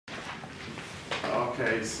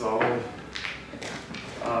Okay, so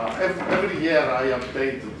every year I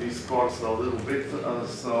update this course a little bit.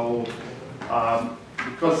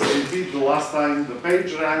 Because we did the last time the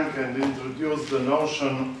page rank and introduced the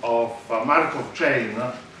notion of Markov chain,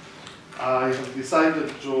 I have decided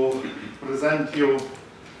to present you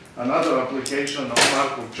another application of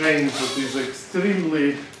Markov chains that is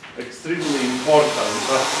extremely important,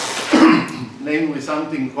 namely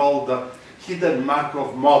something called hidden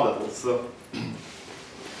Markov models.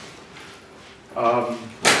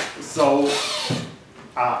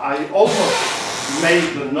 I almost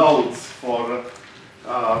made the notes for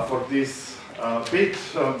this bit,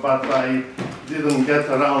 but I didn't get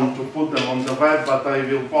around to put them on the web, but I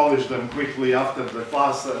will polish them quickly after the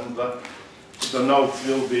class, and the notes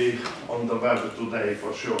will be on the web today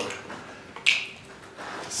for sure.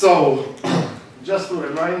 So, just to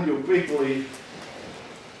remind you quickly,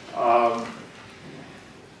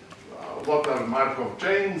 what are Markov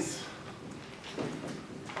chains?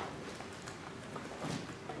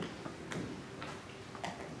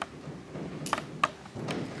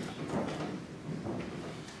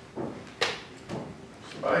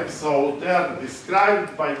 Right, so they are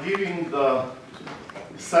described by giving the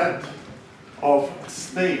set of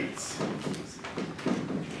states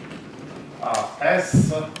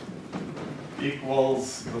S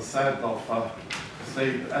equals the set of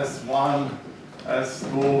state S1,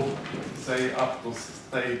 S2, say up to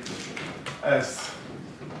state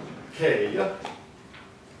Sk.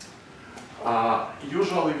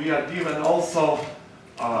 Usually we are given also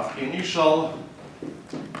initial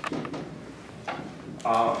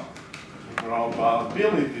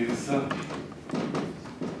probabilities,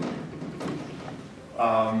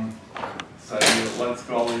 say let's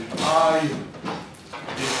call it I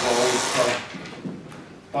equals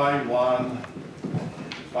pi 1,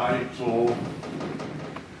 pi 2,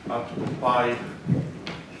 up to pi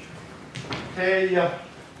k,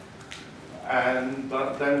 and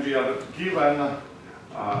then we are given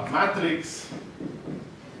a matrix,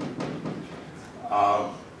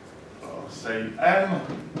 say M,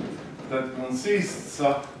 that consists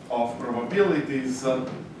of probabilities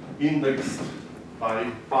indexed by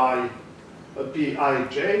pij, that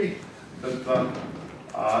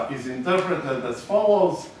is interpreted as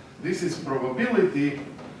follows. This is probability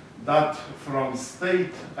that from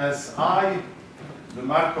state Si, the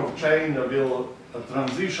Markov chain will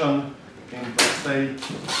transition into state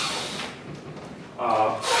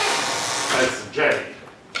Sj.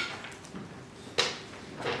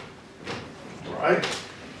 Right?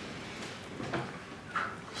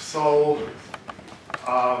 So,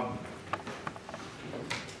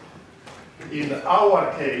 in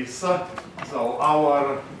our case, so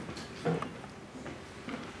our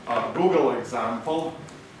Google example,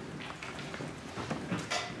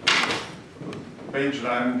 page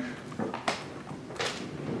rank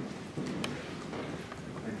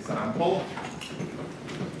example,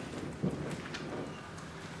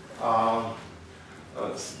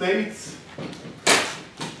 states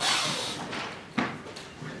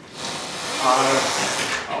are,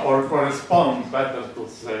 or correspond, better to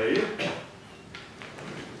say,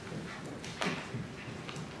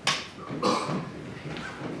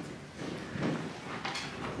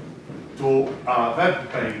 to web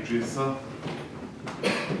pages,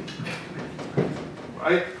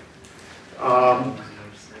 right?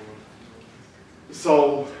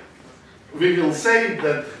 So we will say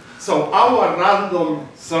that, so our random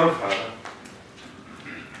surfer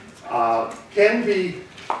can be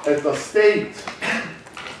at the state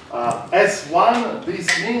S1. This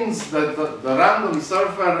means that the random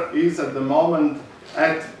surfer is at the moment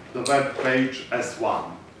at the web page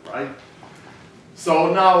S1, right?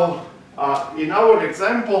 So now, in our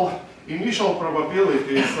example, initial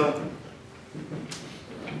probabilities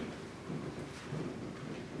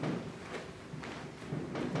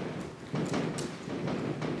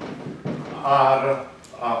are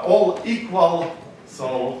all equal,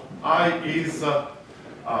 so I is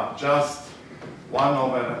just 1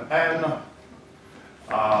 over n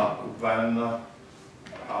when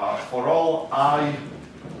for all I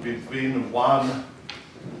between 1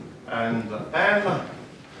 and n,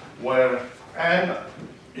 where n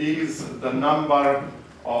is the number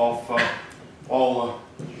of all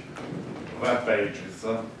web pages.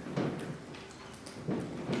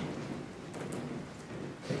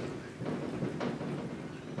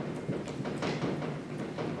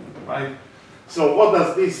 Right? So what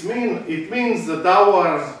does this mean? It means that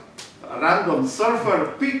our random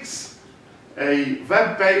surfer picks a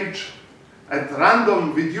web page at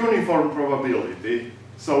random with uniform probability.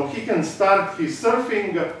 So he can start his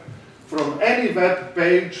surfing from any web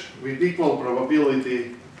page with equal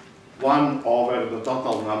probability 1 over the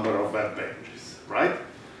total number of web pages, right?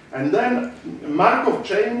 And then Markov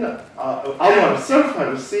chain, our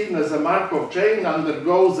surfer seen as a Markov chain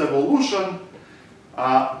undergoes evolution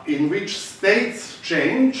in which states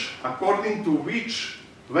change according to which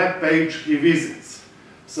web page he visits.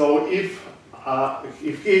 So if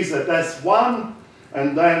he is at S1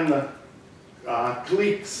 and then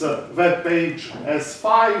clicks web page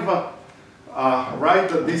S5, right,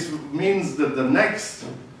 this means that the next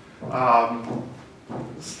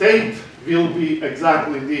state will be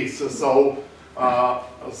exactly this. So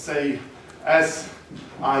say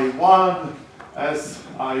SI1,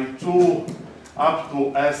 SI2 up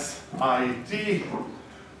to SIT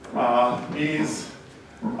is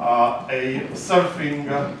a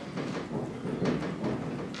surfing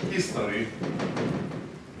history.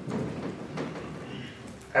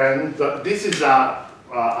 And this is a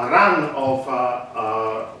run of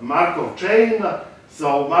Markov chain.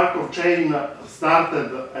 So Markov chain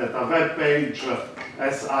started at a web page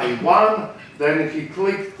SI1, then he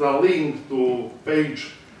clicked the link to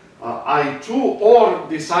page I2, or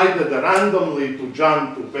decided randomly to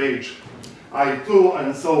jump to page I2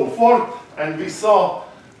 and so forth. And we saw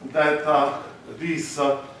that this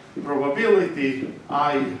probability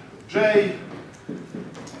Ij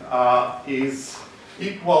is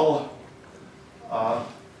equal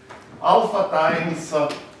alpha times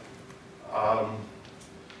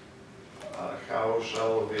how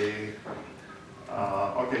shall we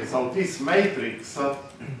okay, so this matrix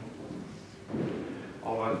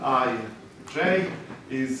over Ij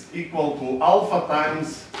is equal to alpha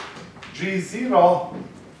times G0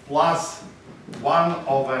 plus 1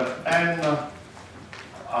 over n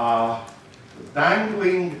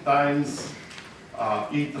dangling times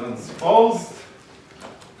E transposed,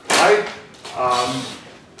 right?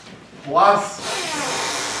 Plus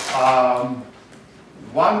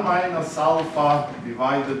 1 minus alpha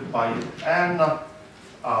divided by n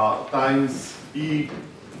times E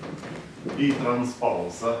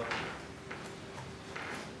transpose.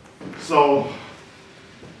 So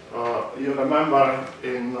you remember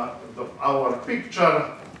in our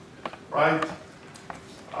picture, right?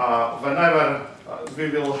 Whenever we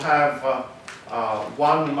will have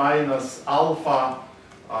 1 minus alpha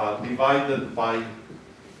divided by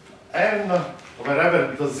n,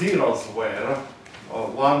 wherever the zeros were,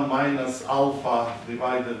 1 minus alpha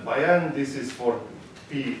divided by n, this is for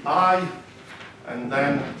pi, and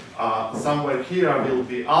then somewhere here will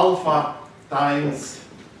be alpha times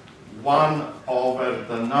 1 over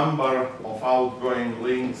the number of outgoing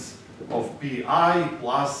links of pi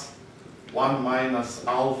plus 1 minus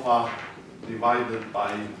alpha divided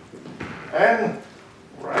by n,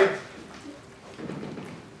 right?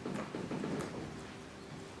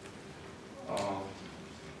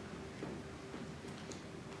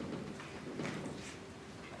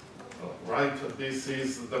 Right, this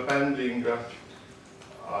is depending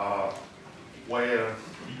where,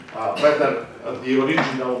 whether the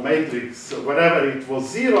original matrix, wherever it was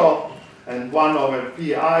 0 and 1 over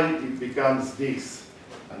pi, it becomes this,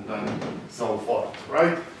 and then so forth,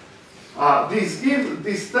 right?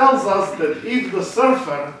 This tells us that if the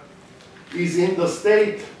surfer is in the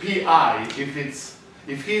state pi,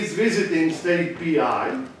 if he is visiting state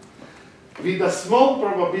pi, with a small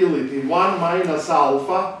probability 1 minus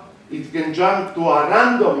alpha, it can jump to a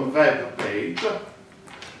random web page,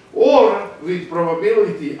 or with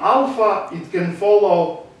probability alpha, it can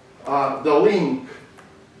follow the link,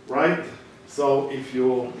 right? So if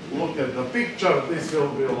you look at the picture, this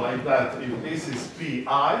will be like that. If this is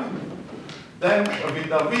pi, then with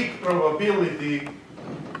a weak probability,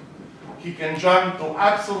 he can jump to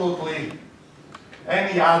absolutely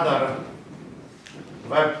any other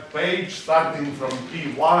web page, starting from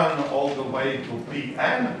P1 all the way to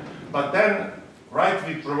Pn, but then, right,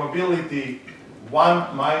 with probability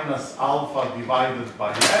 1 minus alpha divided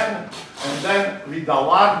by n, and then with a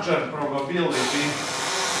larger probability,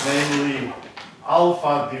 namely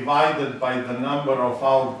alpha divided by the number of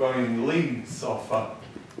outgoing links of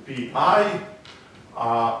pi,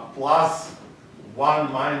 plus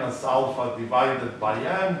 1 minus alpha divided by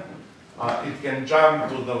n, it can jump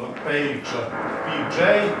to the page pj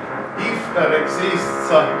if there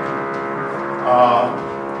exists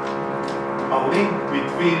a link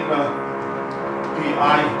between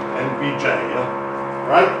pi and pj,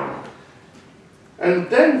 right? And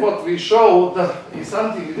then what we showed is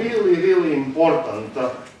something really, really important,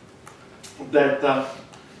 that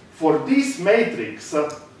for this matrix,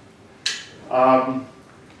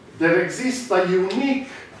 there exists a unique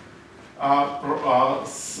a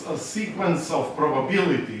sequence of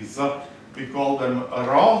probabilities, we call them a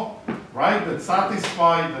row, right, that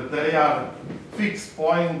satisfy that they are fixed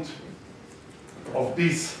point of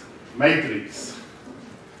this matrix,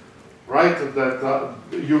 right, that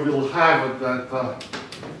you will have that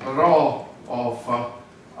row of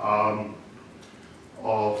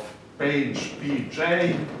page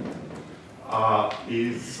Pj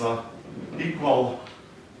is equal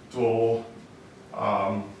to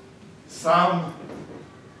sum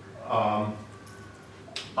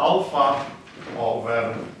alpha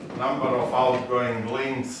over number of outgoing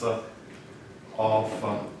links of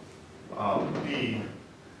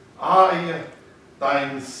pi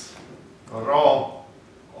times rho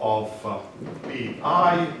of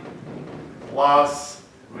pi plus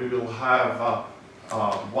we will have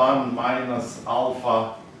 1 minus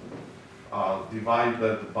alpha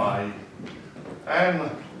divided by n,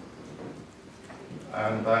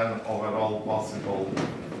 and then overall possible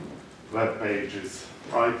web pages,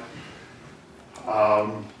 right?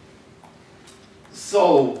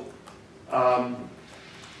 So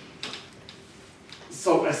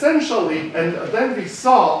essentially, and then we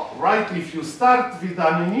saw, right, if you start with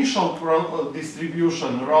an initial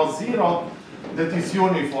distribution, rho 0, that is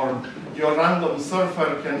uniform, your random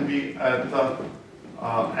surfer can be at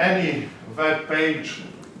any web page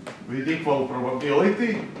with equal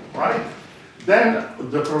probability, right? Then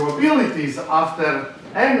the probabilities after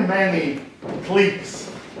n many clicks,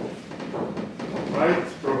 right?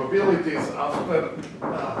 Probabilities after,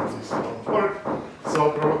 this won't work.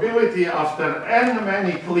 So probability after n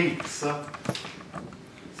many clicks,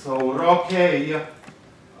 so rho k,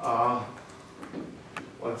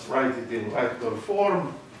 let's write it in vector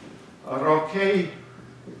form, rho k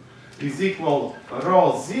is equal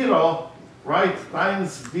rho 0, right,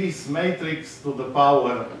 times this matrix to the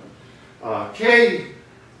power k,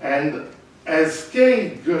 and as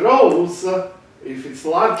k grows, if it's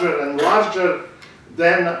larger and larger,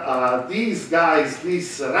 then these guys,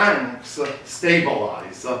 these ranks,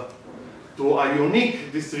 stabilize to a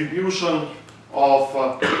unique distribution of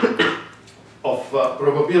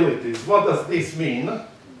probabilities. What does this mean?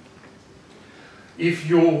 If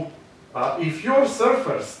your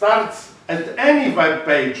surfer starts at any web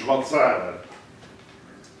page whatsoever,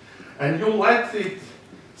 and you let it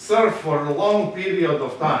surf for a long period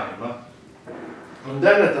of time, and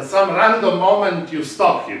then at some random moment you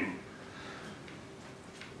stop him,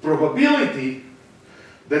 probability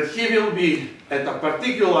that he will be at a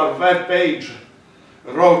particular web page,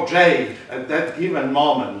 rho j, at that given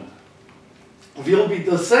moment, will be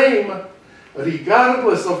the same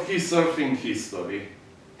regardless of his surfing history,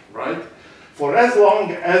 right? For as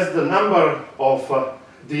long as the number of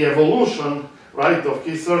the evolution, right, of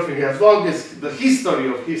his surfing, as long as the history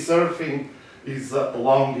of his surfing is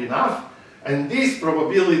long enough, and this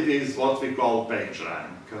probability is what we call page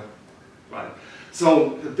rank, right?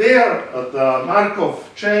 So there, the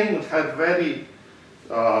Markov chain had very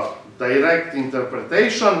direct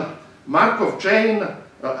interpretation. Markov chain,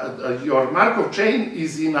 your Markov chain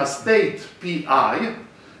is in a state pi,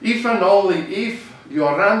 if and only if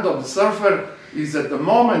your random surfer is at the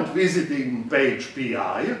moment visiting page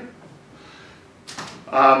pi.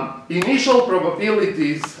 Initial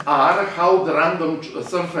probabilities are how the random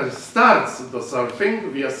surfer starts the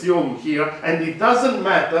surfing, we assume here, and it doesn't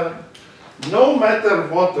matter, no matter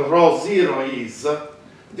what rho 0 is,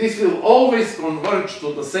 this will always converge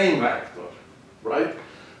to the same vector, right?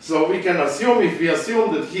 So we can assume, if we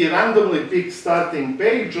assume that he randomly picks starting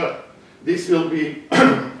page, this will be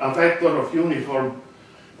a vector of uniform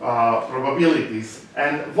probabilities.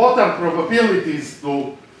 And what are probabilities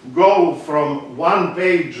to go from one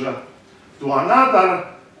page to another?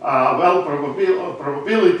 Well,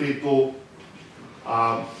 probability to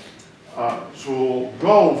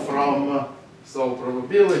go from, so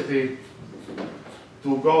probability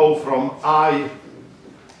to go from I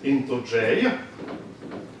into j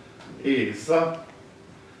is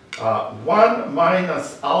 1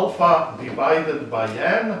 minus alpha divided by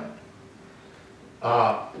n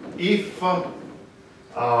if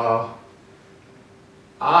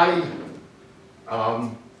I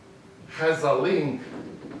has a link,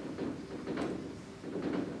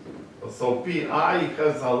 so pi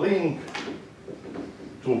has a link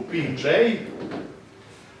to pj,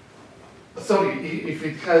 sorry, if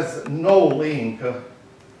it has no link,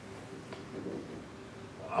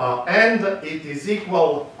 and it is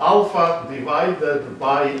equal alpha divided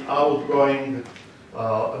by outgoing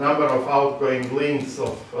number of outgoing links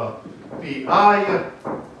of pi,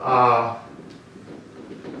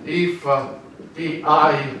 if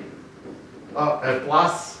pi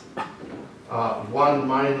plus 1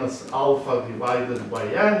 minus alpha divided by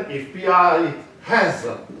n if pi has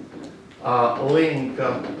a link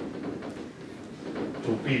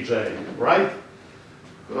to pj, right?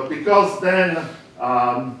 Because then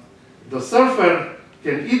the surfer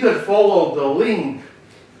can either follow the link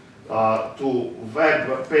to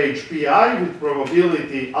web page pi with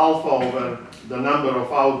probability alpha over the number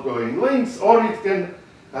of outgoing links, or it can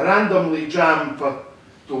randomly jump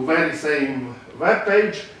to very same web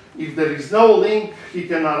page. If there is no link, he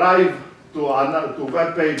can arrive to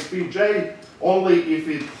web page pj only if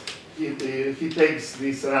he takes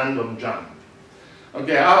this random jump.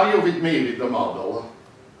 Okay, are you with me with the model?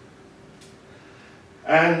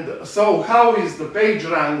 And so how is the page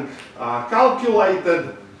rank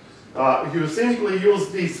calculated? You simply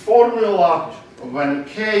use this formula when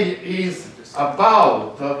k is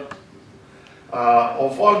about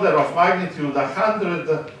of order of magnitude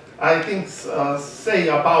 100, I think say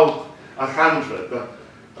about 100.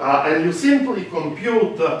 And you simply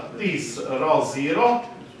compute this rho 0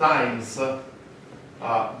 times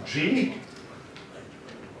g.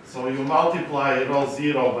 So you multiply rho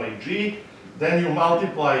 0 by g, then you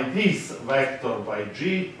multiply this vector by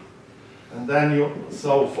g, and then you,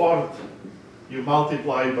 so forth, you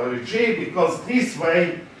multiply by g, because this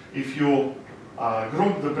way, if you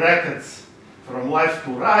group the brackets from left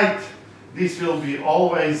to right, this will be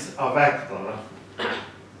always a vector.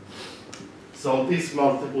 So this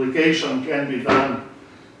multiplication can be done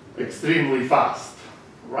extremely fast,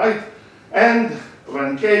 right? And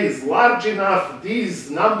when k is large enough, these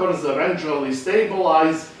numbers eventually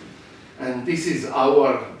stabilize, and this is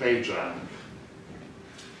our page rank.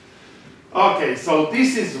 Okay, so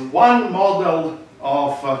this is one model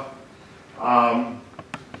of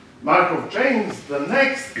Markov chains. The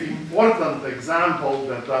next important example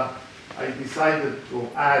that I decided to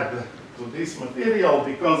add to this material,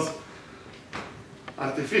 because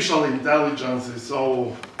artificial intelligence is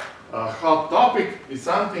so hot topic, is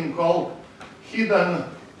something called hidden,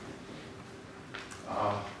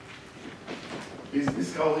 is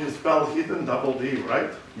this how you spell hidden? Double D,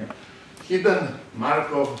 right? Yeah. Hidden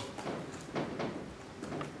Markov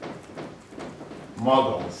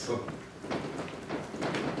models.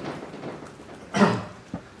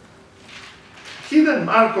 Hidden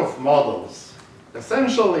Markov models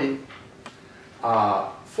essentially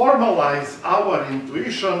formalize our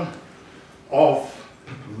intuition of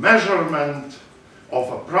measurement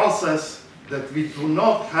of a process that we do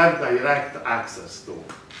not have direct access to,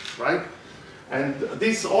 right? And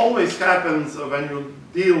this always happens when you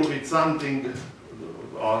deal with something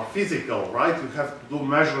physical, right? You have to do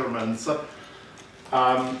measurements.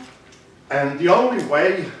 And the only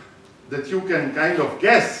way that you can kind of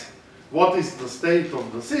guess what is the state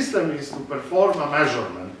of the system is to perform a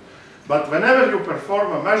measurement. But whenever you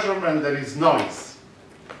perform a measurement, there is noise,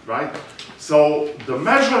 right? So the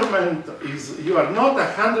measurement is, you are not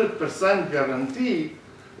 100% guaranteed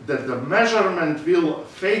that the measurement will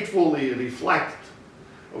faithfully reflect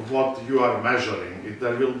what you are measuring.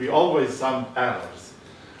 There will be always some errors,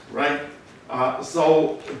 right?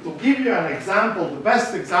 So to give you an example, the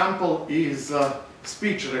best example is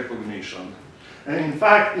speech recognition. And in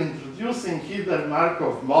fact, introducing hidden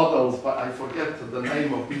Markov models, but I forget the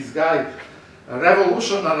name of this guy,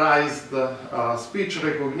 revolutionized speech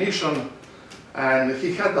recognition. And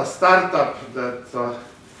he had a startup that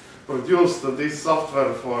produced this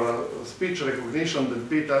software for speech recognition that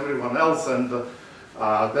beat everyone else. And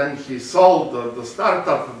then he sold the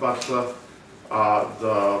startup, but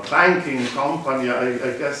the banking company,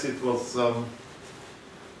 I guess it was,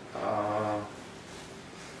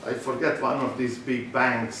 I forget, one of these big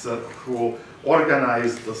banks who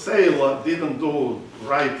organized the sale didn't do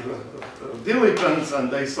right diligence, and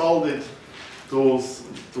they sold it to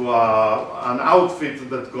an outfit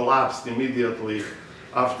that collapsed immediately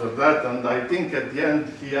after that. And I think at the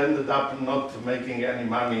end he ended up not making any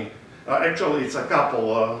money. Actually, it's a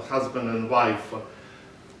couple, husband and wife.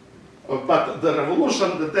 But the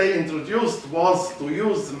revolution that they introduced was to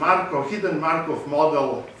use hidden Markov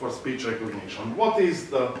model for speech recognition. What is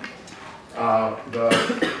the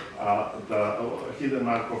hidden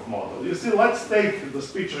Markov model? You see, let's take the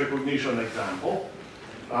speech recognition example.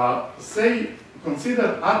 Say,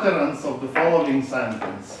 consider utterance of the following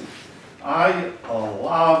sentence. I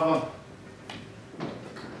love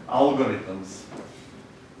algorithms.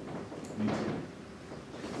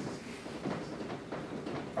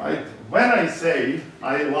 Right? When I say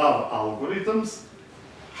I love algorithms,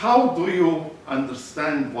 how do you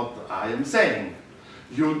understand what I am saying?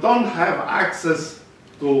 You don't have access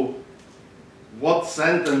to what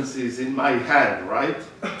sentence is in my head, right?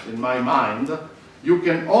 In my mind. you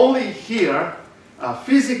can only hear a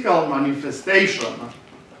physical manifestation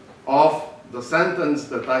of the sentence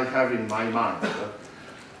that I have in my mind.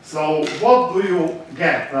 So what do you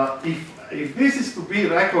get? If this is to be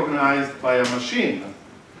recognized by a machine,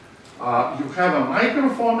 you have a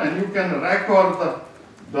microphone and you can record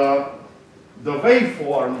the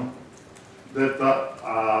waveform that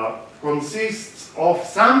consists of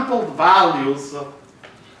sampled values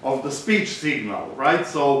of the speech signal, right?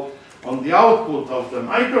 So on the output of the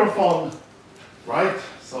microphone, right?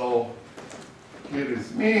 So here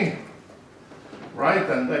is me, right?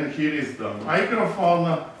 And then here is the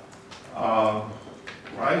microphone,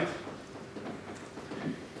 right?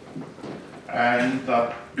 And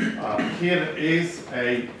here is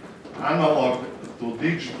a analog to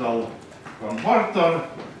digital converter,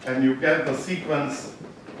 and you get the sequence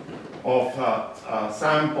of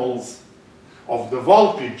samples of the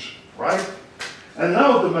voltage, right? And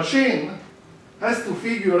now the machine has to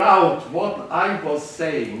figure out what I was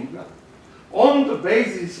saying on the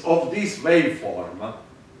basis of this waveform,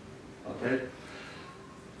 okay?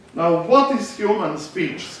 Now, what is human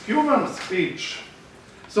speech? Human speech,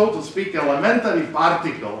 so to speak, elementary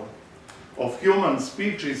particle of human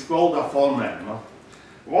speech is called a phoneme.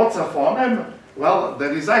 What's a phoneme? Well,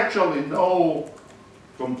 there is actually no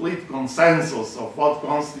complete consensus of what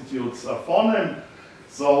constitutes a phoneme.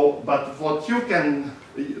 So, but what you can,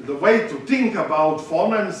 the way to think about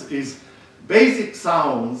phonemes is basic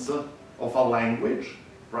sounds of a language,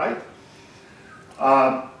 right?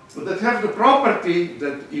 That have the property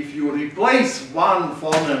that if you replace one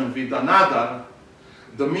phoneme with another,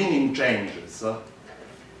 the meaning changes,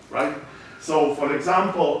 right? So, for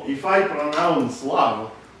example, if I pronounce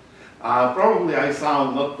love, probably I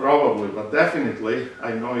sound, not probably, but definitely,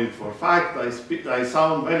 I know it for a fact, I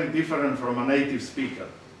sound very different from a native speaker.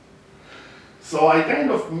 So I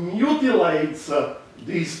kind of mutilate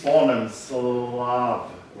these phonemes,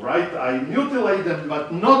 love, right? I mutilate them,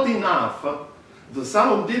 but not enough. The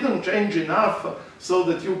sound didn't change enough so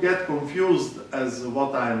that you get confused as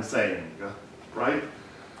what I'm saying, right?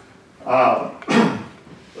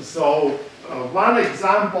 One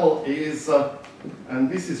example is, and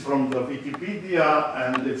this is from the Wikipedia,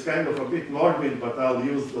 and it's kind of a bit morbid, but I'll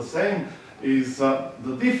use the same, is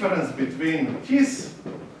the difference between kiss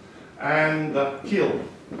and kill.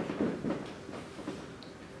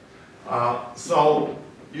 So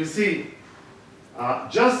you see,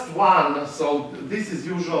 just one, so this is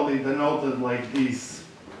usually denoted like this,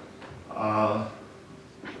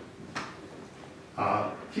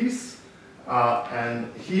 kiss,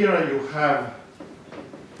 and here you have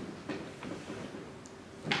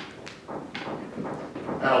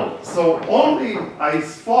L. So only I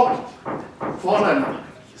swapped phoneme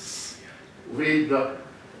with the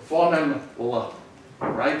phoneme L,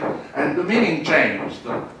 right? And the meaning changed.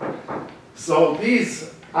 So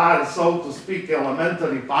these are, so to speak,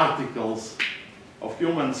 elementary particles of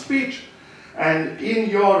human speech. And in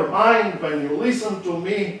your mind, when you listen to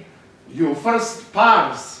me, you first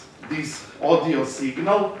parse this audio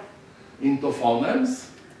signal into phonemes,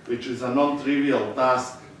 which is a non-trivial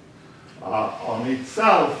task on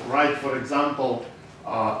itself, right? For example,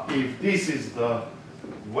 if this is the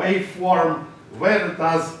waveform, where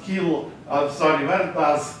does where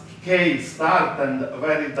does K start and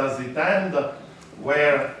where does it end?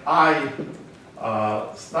 Where I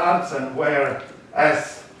starts and where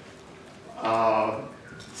S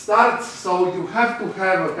starts. So you have to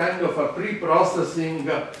have a kind of a pre-processing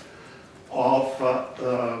of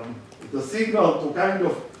the signal to kind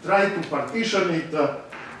of try to partition it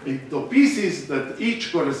into pieces that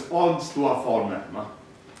each corresponds to a phoneme,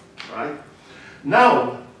 right?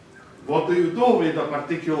 Now, what do you do with a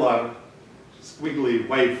particular squiggly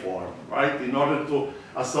waveform, right? In order to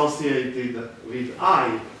associate it with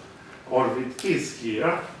I or with kiss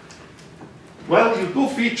here, well, you do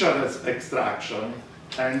feature extraction,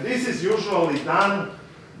 and this is usually done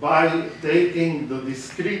by taking the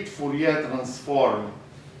discrete Fourier transform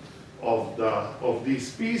of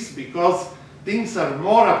this piece, because things are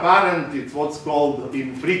more apparent. It's what's called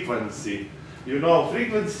in frequency. You know,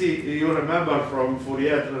 frequency, you remember from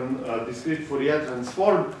discrete Fourier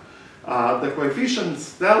transform, the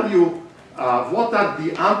coefficients tell you what are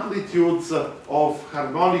the amplitudes of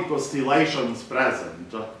harmonic oscillations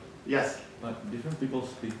present. Yes? But different people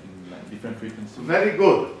speak in like different frequencies. Very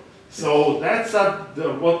good. So that's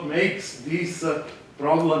what makes this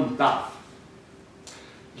problem tough.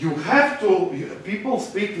 You have to, people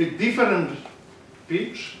speak with different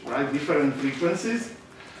pitch, right, different frequencies,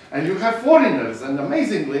 and you have foreigners, and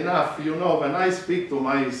amazingly enough, you know, when I speak to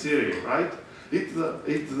my Siri, right, it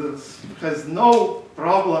has no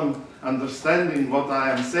problem understanding what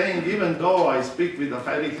I am saying, even though I speak with a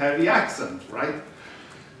very heavy accent, right?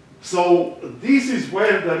 So this is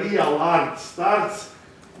where the real art starts.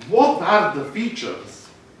 What are the features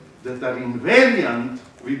that are invariant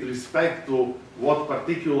with respect to what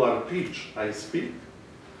particular pitch I speak,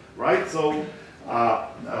 right? So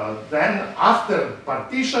then after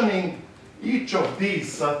partitioning, each of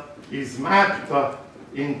these is mapped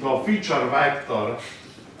into a feature vector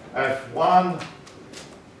F1,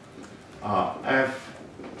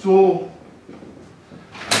 F2,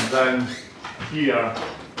 and then here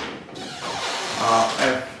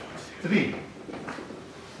F3,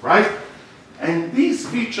 right? And this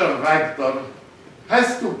feature vector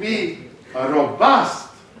has to be robust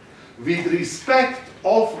with respect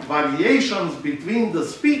of variations between the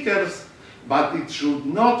speakers, but it should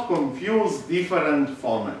not confuse different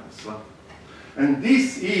phonemes. And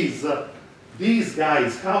this is, these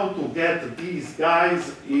guys, how to get these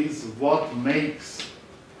guys is what makes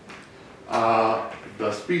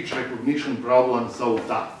the speech recognition problem so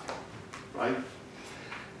tough, right?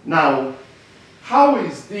 Now, how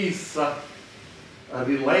is this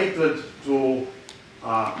related to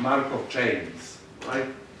Markov chains, right?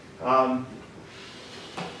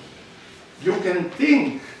 You can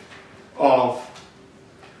think of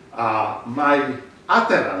my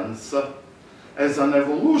utterance as an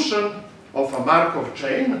evolution of a Markov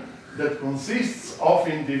chain that consists of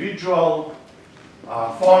individual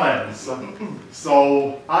phonemes.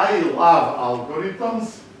 So I love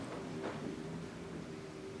algorithms.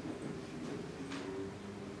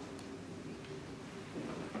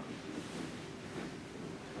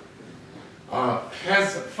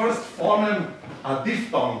 Has first phoneme a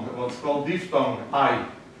diphthong, what's called diphthong I,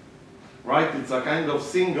 right? It's a kind of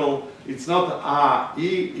single, it's not A,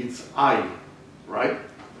 E, it's I, right?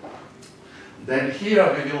 Then here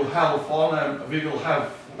we will have phoneme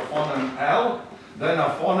L, then a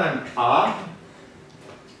phoneme A,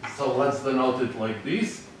 so let's denote it like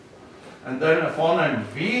this, and then a phoneme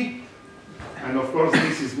V, and of course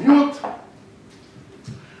this is mute,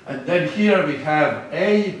 and then here we have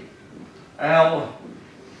A, L,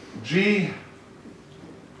 G,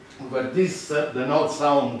 but this denotes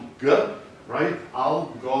sound G, right? I'll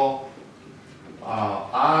go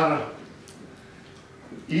R,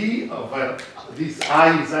 E, where this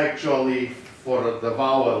I is actually for the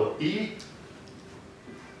vowel E,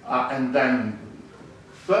 and then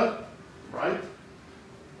Th, right?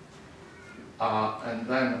 And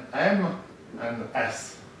then M and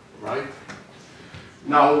S, right?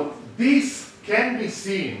 Now, this can be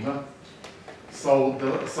seen. So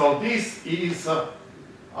this is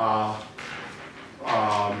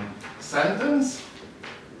sentence.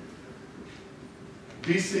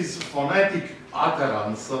 This is phonetic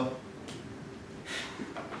utterance.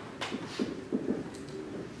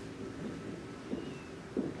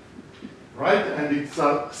 Right? And it's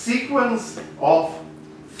a sequence of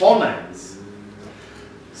phonemes.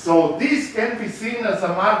 So this can be seen as a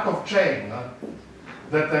Markov chain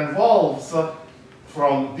that involves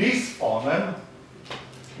from this phoneme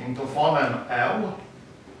into phoneme L,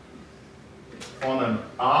 phoneme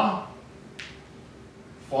A,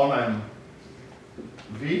 phoneme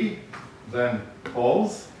V, then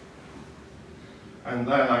pause, and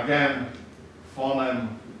then again phoneme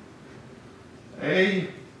A,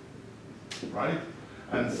 right?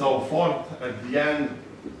 And so forth. At the end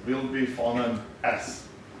will be phoneme S.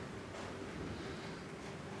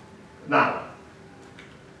 Now,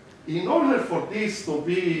 in order for this to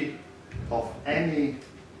be of any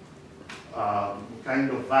kind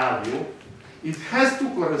of value, it has to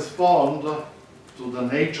correspond to the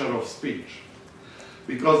nature of speech.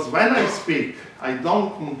 Because when I speak, I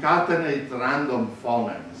don't concatenate random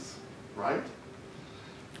phonemes, right?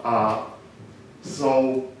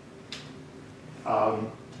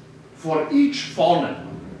 For each phoneme,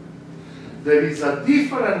 there is a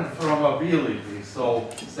different probability. So,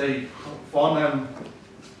 say, phoneme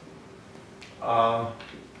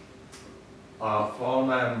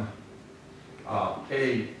phoneme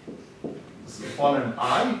A, phoneme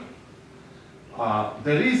I,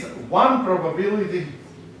 there is one probability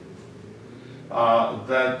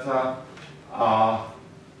that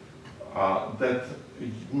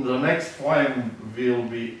the next phoneme will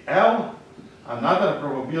be L, another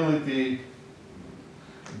probability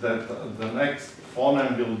that the next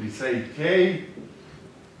phoneme will be, say, K,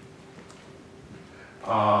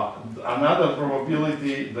 another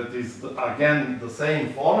probability that is, again, the same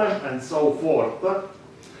phoneme, and so forth.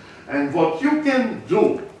 And what you can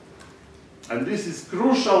do, and this is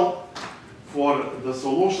crucial for the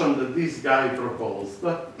solution that this guy proposed,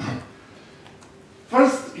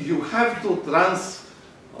 first you have to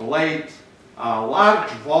translate a large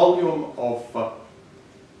volume of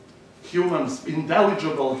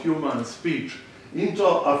intelligible human speech into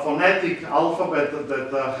a phonetic alphabet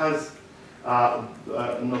that has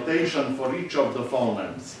notation for each of the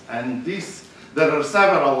phonemes. And there are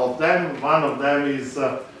several of them. One of them is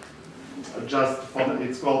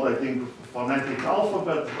it's called, I think, phonetic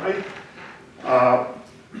alphabet, right?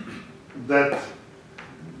 That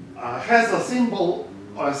has a symbol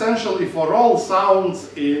essentially for all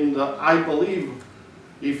sounds in, I believe,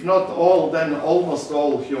 if not all, then almost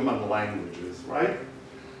all human languages, right?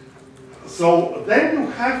 So then you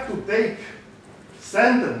have to take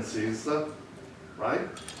sentences, right,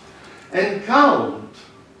 and count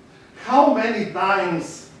how many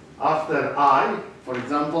times after I, for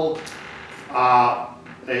example, a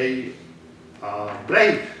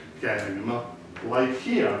break came, like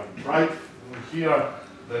here, right? Here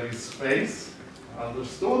there is space,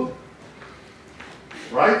 understood,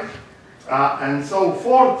 right? And so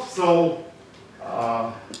forth. So,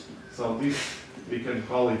 so this we can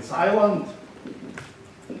call it silent,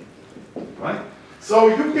 right? So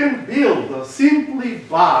you can build simply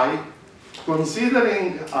by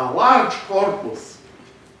considering a large corpus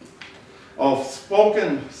of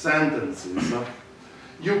spoken sentences.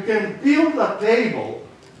 You can build a table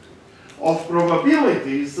of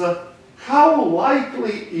probabilities. How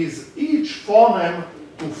likely is each phoneme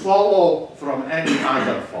to follow from any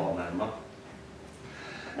other phoneme?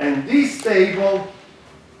 And this table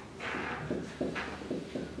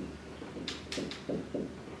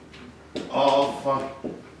of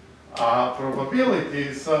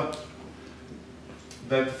probabilities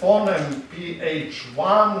that phoneme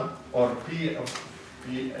PH1 or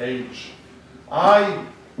PHI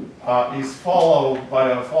is followed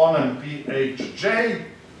by a phoneme PHJ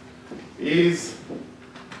is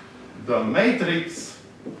the matrix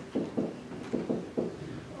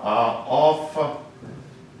of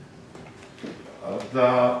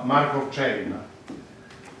the Markov chain.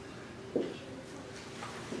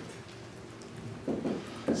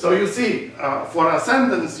 So you see, for a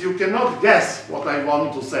sentence, you cannot guess what I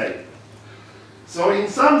want to say. So in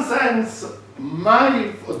some sense,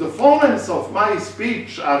 the phonemes of my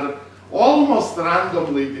speech are almost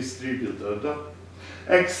randomly distributed,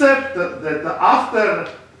 except that after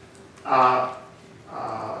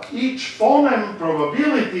each phoneme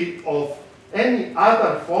probability of any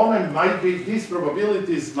other phoneme might be, these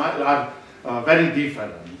probabilities are very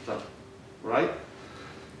different, right?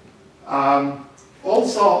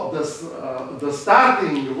 Also, the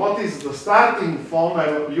starting, what is the starting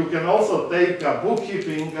phoneme? You can also take a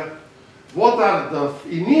bookkeeping. What are the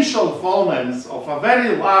initial phonemes of a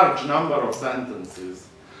very large number of sentences?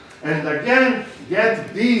 And again,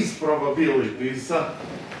 get these probabilities.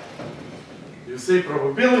 You see,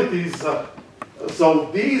 probabilities.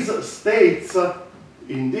 So these states,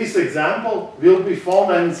 in this example, will be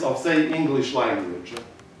phonemes of, say, English language,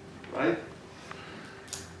 right?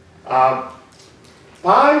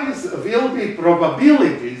 Pi's will be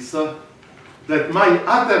probabilities that my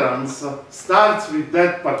utterance starts with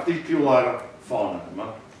that particular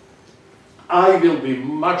phoneme. I will be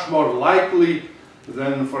much more likely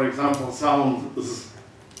than, for example, sound Z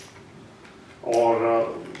or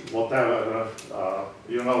whatever,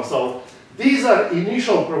 you know. So these are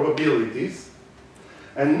initial probabilities.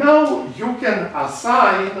 And now you can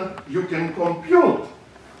assign, you can compute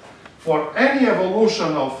for any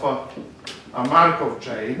evolution of a Markov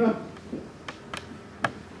chain.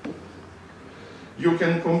 You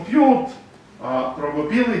can compute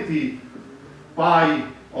probability pi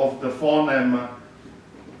of the phoneme,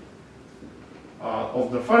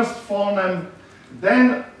 of the first phoneme,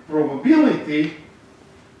 then probability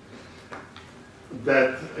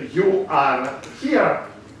that you are here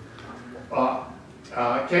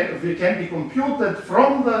can be computed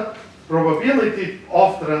from the probability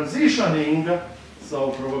of transitioning.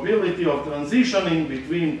 So probability of transitioning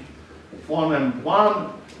between phoneme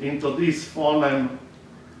 1 into this phoneme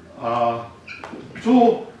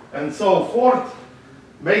 2 and so forth,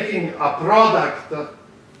 making a product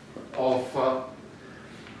of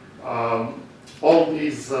all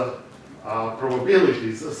these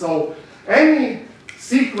probabilities. So any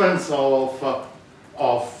sequence of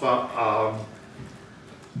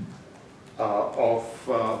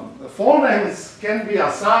phonemes can be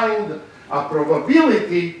assigned a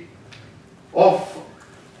probability of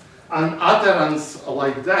an utterance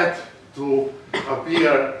like that to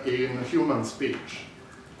appear in human speech.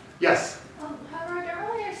 Yes? However, I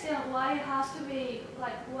don't really understand why it has to be,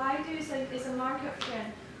 like, why do you say it's a Markov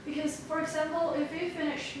chain Because, for example, if you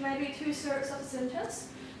finish maybe 2/3 of the sentence,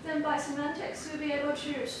 then by semantics, you'll be able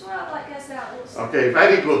to sort of like guess out those. Okay,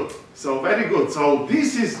 very good. So very good. So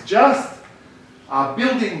this is just a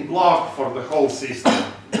building block for the whole system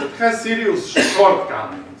that has serious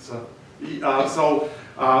shortcomings.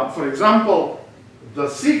 For example, the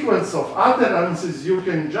sequence of utterances, you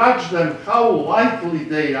can judge them how likely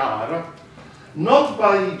they are, not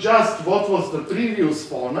by just what was the previous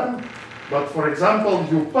phoneme, but for example,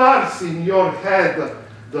 you parse in your head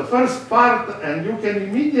the first part and you can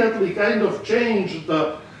immediately kind of change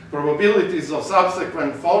the probabilities of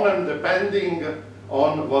subsequent phoneme depending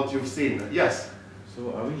on what you've seen. Yes?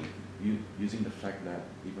 So are we using the fact that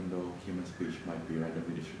even though human speech might be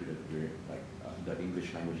randomly distributed, the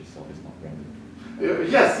English language itself is not random?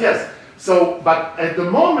 Yes, yes. So, but at the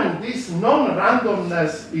moment, this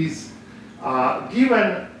non-randomness is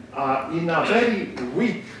given in a very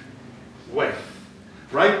weak way,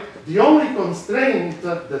 right? The only constraint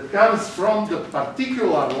that comes from the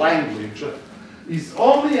particular language is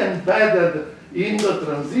only embedded in the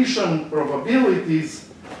transition probabilities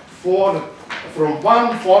from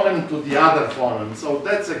one phoneme to the other phoneme. So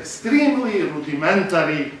that's extremely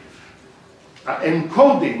rudimentary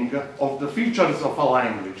encoding of the features of a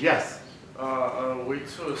language. Yes? Are we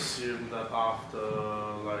to assume that after,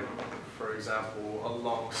 like, for example, a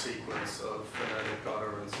long sequence of phonetic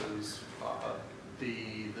utterances,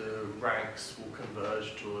 the ranks will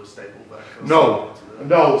converge to a stable vector? No,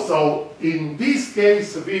 no. So in this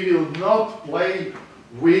case, we will not play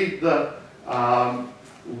with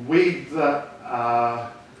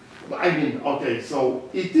I mean, okay. So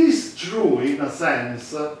it is true in a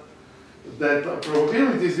sense that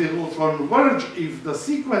probabilities will converge if the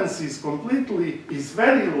sequence is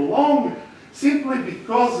very long, simply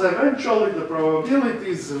because eventually the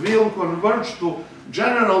probabilities will converge to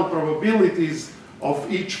general probabilities of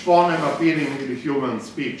each phoneme appearing in the human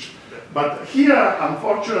speech. But here,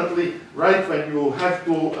 unfortunately, right when you have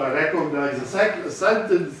to recognize a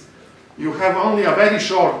sentence, you have only a very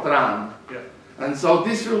short run. Yeah. And so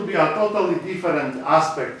this will be a totally different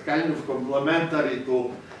aspect, kind of complementary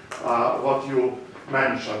to what you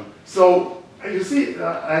mentioned. So you see,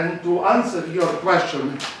 and to answer your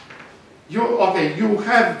question, you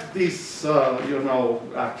have these,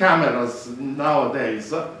 cameras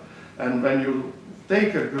nowadays, and when you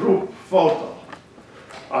take a group photo,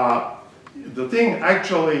 the thing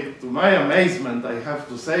actually, to my amazement, I have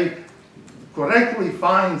to say, correctly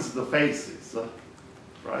finds the faces,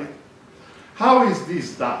 right? How is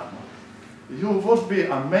this done? You would be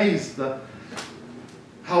amazed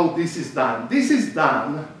how this is done. This is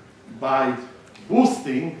done by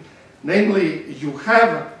boosting, namely you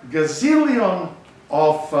have gazillion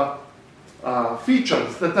of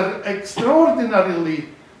features that are extraordinarily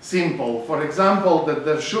simple. For example, that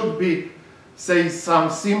there should be, say, some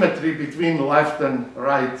symmetry between left and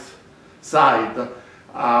right side.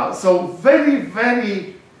 So very,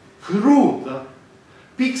 very crude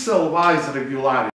pixel-wise regularity.